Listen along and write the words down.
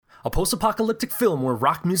A post-apocalyptic film where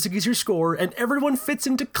rock music is your score and everyone fits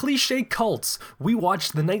into cliche cults. We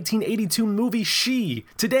watched the 1982 movie She,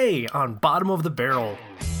 today on Bottom of the Barrel.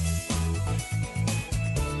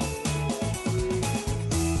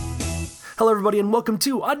 Hello everybody and welcome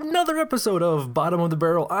to another episode of Bottom of the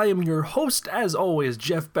Barrel. I am your host, as always,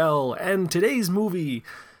 Jeff Bell, and today's movie,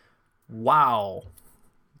 wow.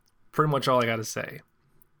 Pretty much all I gotta say.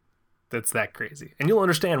 That's that crazy. And you'll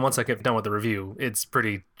understand once I get done with the review. It's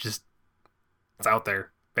pretty it's out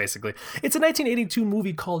there, basically. It's a 1982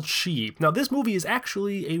 movie called She. Now, this movie is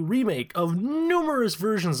actually a remake of numerous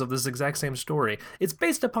versions of this exact same story. It's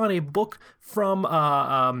based upon a book from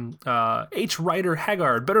H. Rider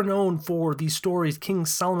Haggard, better known for the stories King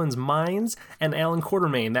Solomon's Mines and Alan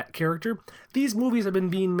Quatermain, that character. These movies have been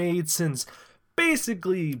being made since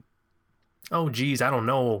basically...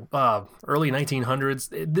 early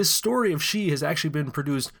 1900s. This story of She has actually been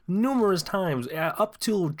produced numerous times, up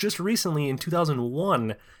till just recently in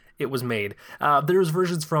 2001 it was made. There's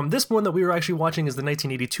versions from this one that we were actually watching is the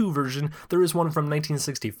 1982 version. There is one from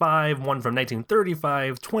 1965, one from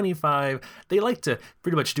 1935, 25. They like to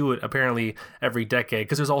pretty much do it apparently every decade,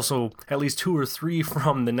 because there's also at least 2 or 3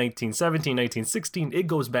 from the 1917, 1916. It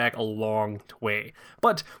goes back a long way.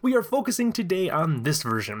 But we are focusing today on this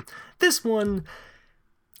version. This one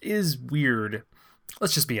is weird.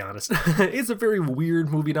 Let's just be honest. It's a very weird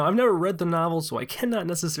movie. Now, I've never read the novel, so I cannot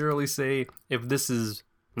necessarily say if this is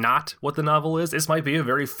not what the novel is. This might be a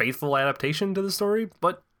very faithful adaptation to the story,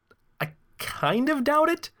 but I kind of doubt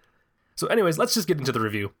it. So anyways, let's just get into the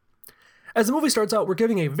review. As the movie starts out, we're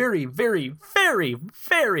giving a very, very, very,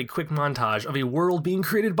 very quick montage of a world being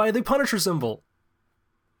created by the Punisher symbol.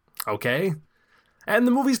 Okay. And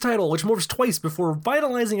the movie's title, which morphs twice before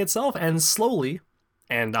vitalizing itself and slowly,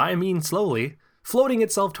 and I mean slowly, floating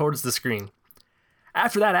itself towards the screen.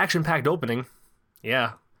 After that action-packed opening,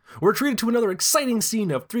 yeah, we're treated to another exciting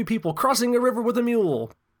scene of 3 people crossing a river with a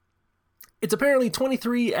mule. It's apparently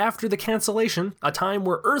 23 after the cancellation, a time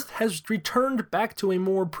where Earth has returned back to a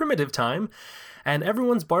more primitive time, and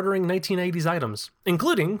everyone's bartering 1980s items,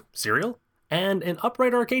 including cereal and an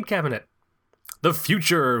upright arcade cabinet. The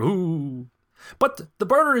future, ooh. But the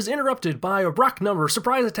barter is interrupted by a rock number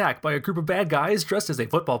surprise attack by a group of bad guys dressed as a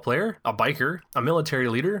football player, a biker, a military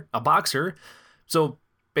leader, a boxer, so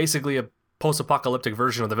basically a post-apocalyptic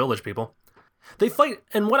version of the Village People. They fight,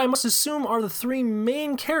 and what I must assume are the 3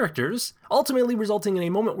 main characters, ultimately resulting in a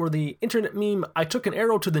moment where the internet meme, "I took an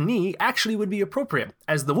arrow to the knee," actually would be appropriate,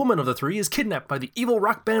 as the woman of the 3 is kidnapped by the evil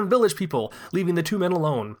rock band Village People, leaving the 2 men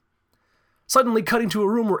alone. Suddenly cutting to a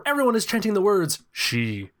room where everyone is chanting the words,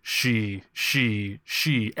 she, and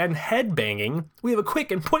headbanging, we have a quick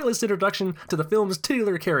and pointless introduction to the film's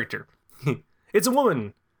titular character. It's a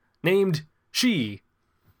woman named She.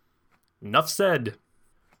 Enough said.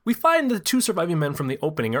 We find the 2 surviving men from the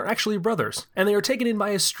opening are actually brothers, and they are taken in by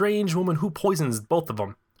a strange woman who poisons both of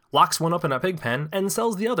them, locks one up in a pig pen, and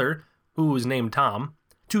sells the other, who is named Tom,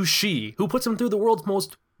 to She, who puts him through the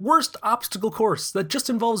world's worst obstacle course that just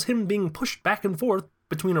involves him being pushed back and forth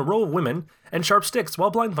between a row of women and sharp sticks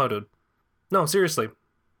while blindfolded. No, seriously.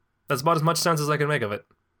 That's about as much sense as I can make of it.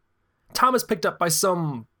 Tom is picked up by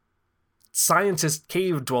some scientist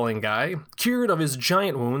cave-dwelling guy, cured of his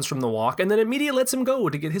giant wounds from the walk, and then immediately lets him go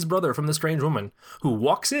to get his brother from the strange woman, who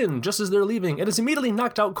walks in just as they're leaving and is immediately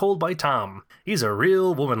knocked out cold by Tom. He's a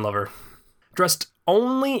real woman lover. Dressed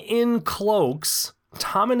only in cloaks,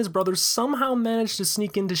 Tom and his brother somehow manage to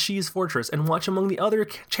sneak into She's fortress and watch among the other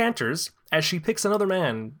chanters as she picks another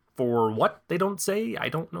man. For what? They don't say, I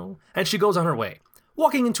don't know. And she goes on her way.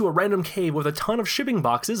 Walking into a random cave with a ton of shipping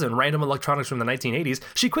boxes and random electronics from the 1980s,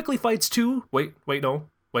 she quickly fights 2...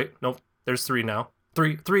 There's 3 now.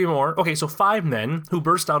 Three more. Okay, so 5 men who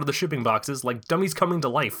burst out of the shipping boxes like dummies coming to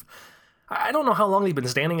life. I don't know how long they've been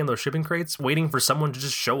standing in those shipping crates, waiting for someone to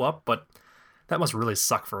just show up, but that must really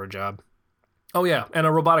suck for a job. Oh yeah, and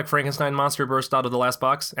a robotic Frankenstein monster bursts out of the last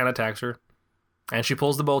box and attacks her. And she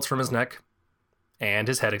pulls the bolts from his neck, and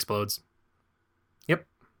his head explodes. Yep,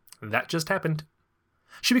 that just happened.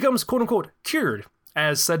 She becomes quote-unquote cured,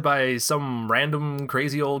 as said by some random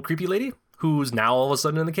crazy old creepy lady, who's now all of a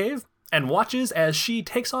sudden in the cave, and watches as she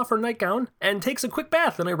takes off her nightgown and takes a quick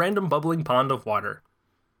bath in a random bubbling pond of water.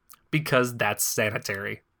 Because that's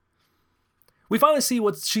sanitary. We finally see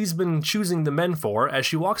what she's been choosing the men for as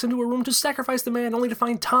she walks into a room to sacrifice the man, only to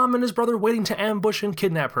find Tom and his brother waiting to ambush and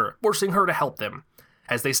kidnap her, forcing her to help them.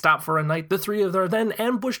 As they stop for a night, the 3 of them are then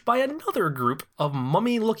ambushed by another group of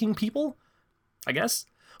mummy-looking people, I guess,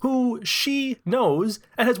 who she knows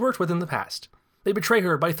and has worked with in the past. They betray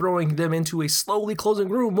her by throwing them into a slowly closing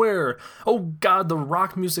room where, oh god, the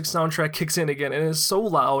rock music soundtrack kicks in again and is so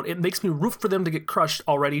loud it makes me root for them to get crushed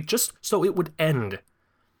already just so it would end.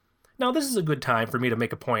 Now this is a good time for me to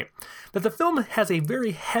make a point that the film has a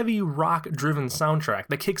very heavy rock-driven soundtrack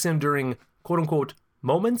that kicks in during quote-unquote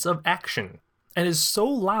moments of action and is so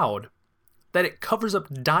loud that it covers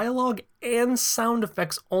up dialogue and sound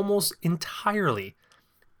effects almost entirely.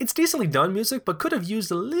 It's decently done music, but could have used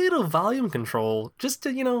a little volume control just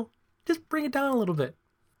to, just bring it down a little bit.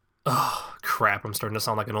 Oh, crap, I'm starting to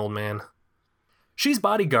sound like an old man. She's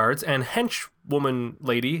bodyguards and henchwoman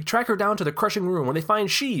lady track her down to the crushing room where they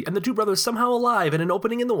find she and the two brothers somehow alive in an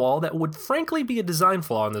opening in the wall that would frankly be a design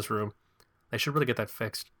flaw in this room. They should really get that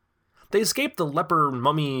fixed. They escape the leper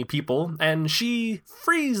mummy people, and she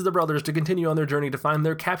frees the brothers to continue on their journey to find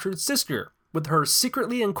their captured sister, with her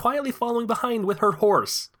secretly and quietly following behind with her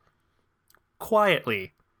horse.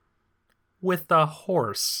 Quietly. With the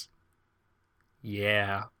horse.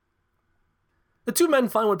 Yeah. The two men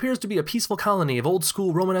find what appears to be a peaceful colony of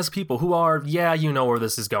old-school Romanesque people who are, yeah, you know where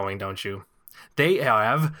this is going, don't you? They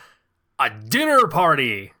have a dinner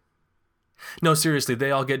party! No, seriously, they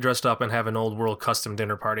all get dressed up and have an old-world custom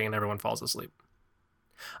dinner party and everyone falls asleep.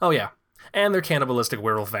 Oh yeah, and they're cannibalistic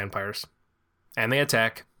werewolf vampires. And they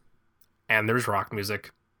attack. And there's rock music.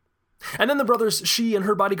 And then the brothers, she and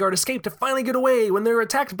her bodyguard escape to finally get away when they're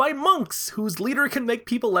attacked by monks, whose leader can make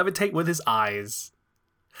people levitate with his eyes.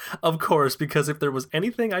 Of course, because if there was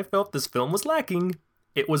anything I felt this film was lacking,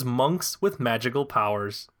 it was monks with magical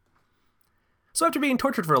powers. So after being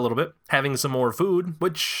tortured for a little bit, having some more food,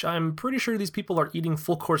 which I'm pretty sure these people are eating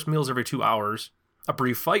full-course meals every 2 hours, a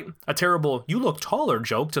brief fight, a terrible "you look taller"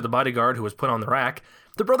 joke to the bodyguard who was put on the rack,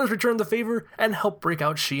 the brothers return the favor and help break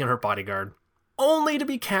out she and her bodyguard, only to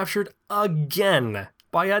be captured again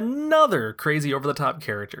by another crazy over-the-top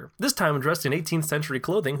character, this time dressed in 18th century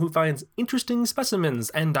clothing, who finds interesting specimens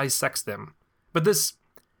and dissects them. But this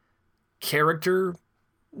character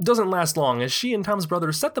doesn't last long, as she and Tom's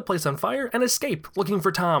brothers set the place on fire and escape, looking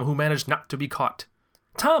for Tom, who managed not to be caught.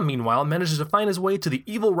 Tom, meanwhile, manages to find his way to the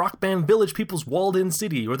evil rock band Village People's walled-in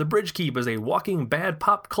city, where the Bridge Keep is a walking bad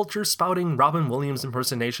pop culture spouting Robin Williams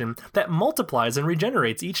impersonation that multiplies and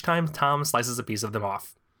regenerates each time Tom slices a piece of them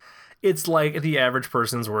off. It's like the average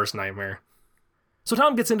person's worst nightmare. So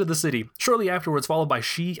Tom gets into the city, shortly afterwards followed by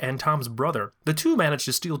she and Tom's brother. The two manage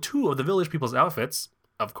to steal 2 of the Village People's outfits,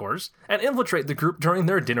 of course, and infiltrate the group during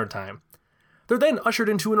their dinner time. They're then ushered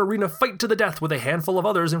into an arena fight to the death with a handful of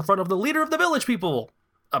others in front of the leader of the Village People,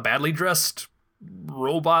 a badly dressed,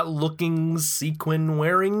 robot-looking,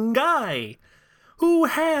 sequin-wearing guy who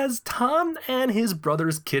has Tom and his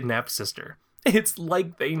brother's kidnapped sister. It's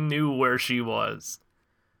like they knew where she was.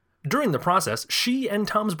 During the process, she and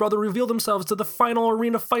Tom's brother reveal themselves to the final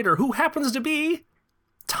arena fighter, who happens to be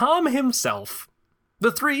Tom himself.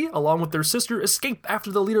 The three, along with their sister, escape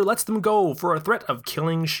after the leader lets them go for a threat of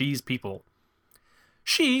killing she's people.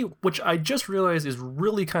 She, which I just realized is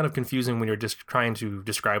really kind of confusing when you're just trying to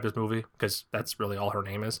describe this movie, because that's really all her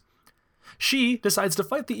name is. She decides to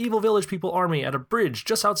fight the evil Village People army at a bridge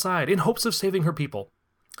just outside in hopes of saving her people.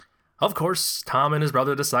 Of course, Tom and his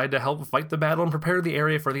brother decide to help fight the battle and prepare the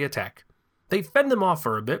area for the attack. They fend them off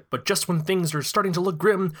for a bit, but just when things are starting to look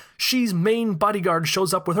grim, she's main bodyguard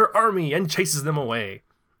shows up with her army and chases them away.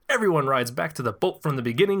 Everyone rides back to the boat from the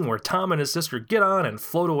beginning, where Tom and his sister get on and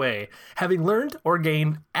float away, having learned or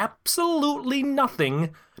gained absolutely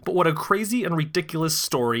nothing but what a crazy and ridiculous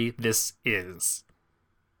story this is.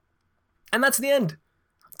 And that's the end.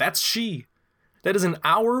 That's She. That is an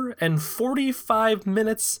hour and 45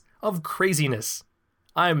 minutes of craziness.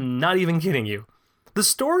 I'm not even kidding you. The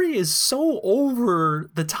story is so over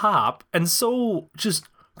the top and so just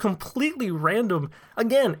completely random.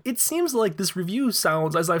 Again, it seems like this review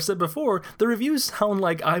sounds, as I've said before, the reviews sound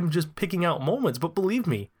like I'm just picking out moments, but believe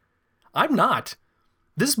me, I'm not.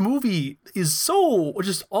 This movie is so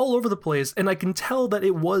just all over the place, and I can tell that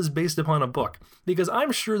it was based upon a book, because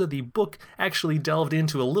I'm sure that the book actually delved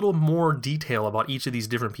into a little more detail about each of these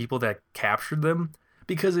different people that captured them.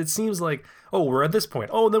 Because it seems like, oh, we're at this point.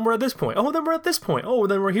 Oh, then we're at this point. Oh, then we're at this point. Oh,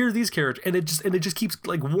 then we're here, these characters. And it just keeps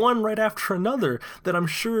like one right after another that I'm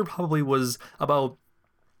sure probably was about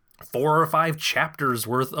 4 or 5 chapters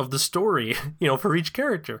worth of the story, for each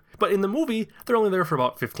character. But in the movie, they're only there for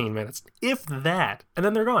about 15 minutes, if that. And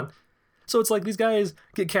then they're gone. So it's like these guys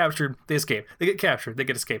get captured, they escape. They get captured, they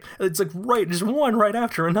get escaped. It's like just one right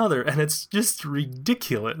after another. And it's just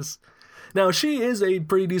ridiculous. Now, She is a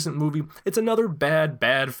pretty decent movie. It's another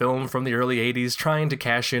bad film from the early 80s trying to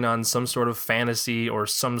cash in on some sort of fantasy or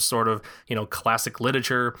some sort of, classic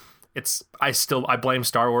literature. I blame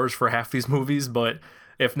Star Wars for half these movies, but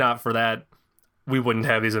if not for that, we wouldn't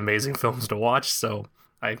have these amazing films to watch. So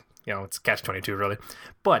it's catch-22 really.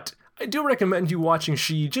 But I do recommend you watching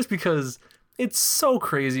She just because it's so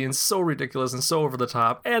crazy and so ridiculous and so over the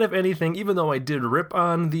top. And if anything, even though I did rip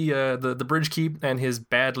on the Bridge Keep and his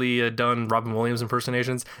badly done Robin Williams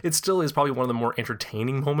impersonations, it still is probably one of the more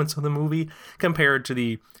entertaining moments of the movie compared to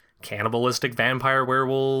the cannibalistic vampire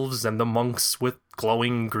werewolves and the monks with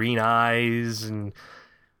glowing green eyes and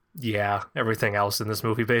everything else in this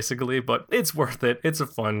movie basically. But it's worth it. It's a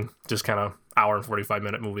fun, just kind of hour and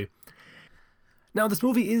 45-minute movie. Now, this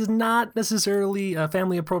movie is not necessarily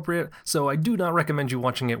family appropriate, so I do not recommend you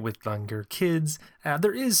watching it with younger kids.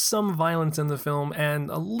 There is some violence in the film and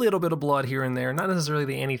a little bit of blood here and there, not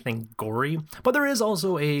necessarily anything gory, but there is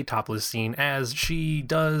also a topless scene as she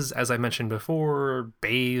does, as I mentioned before,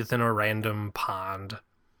 bathe in a random pond.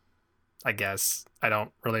 I guess. I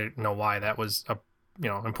don't really know why that was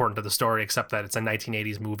important to the story, except that it's a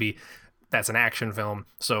 1980s movie that's an action film,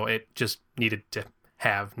 so it just needed to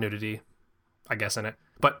have nudity, I guess, in it.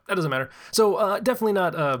 But that doesn't matter. So definitely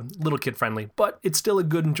not little kid friendly, but it's still a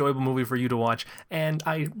good, enjoyable movie for you to watch. And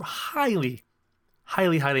I highly,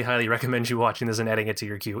 highly, highly, highly recommend you watching this and adding it to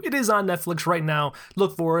your queue. It is on Netflix right now.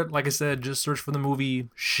 Look for it. Like I said, just search for the movie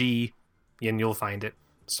She and you'll find it.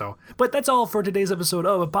 But that's all for today's episode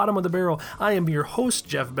of Bottom of the Barrel. I am your host,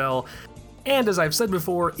 Jeff Bell. And as I've said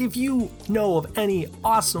before, if you know of any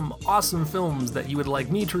awesome, awesome films that you would like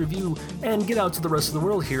me to review and get out to the rest of the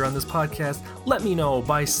world here on this podcast, let me know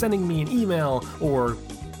by sending me an email or,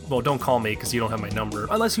 well, don't call me because you don't have my number,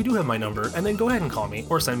 unless you do have my number, and then go ahead and call me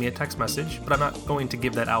or send me a text message, but I'm not going to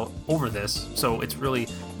give that out over this, so it's really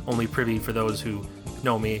only privy for those who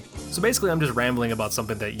know me. So basically, I'm just rambling about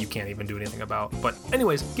something that you can't even do anything about. But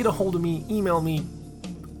anyways, get a hold of me, email me,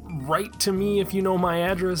 write to me if you know my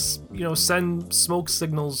address, send smoke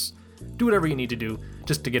signals, do whatever you need to do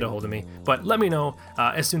just to get a hold of me. But let me know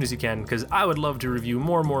as soon as you can, because I would love to review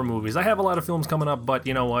more and more movies. I have a lot of films coming up, but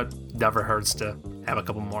you know what? Never hurts to have a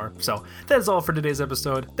couple more. So that's all for today's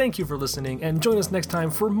episode. Thank you for listening, and join us next time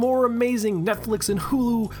for more amazing Netflix and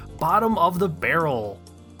Hulu Bottom of the Barrel.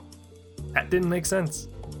 That didn't make sense.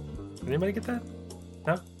 Did anybody get that?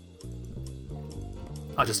 No?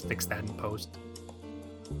 I'll just fix that in post.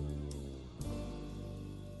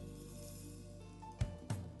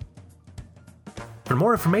 For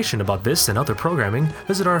more information about this and other programming,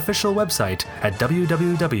 visit our official website at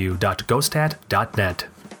www.ghostat.net.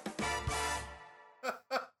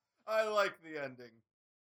 I like the ending.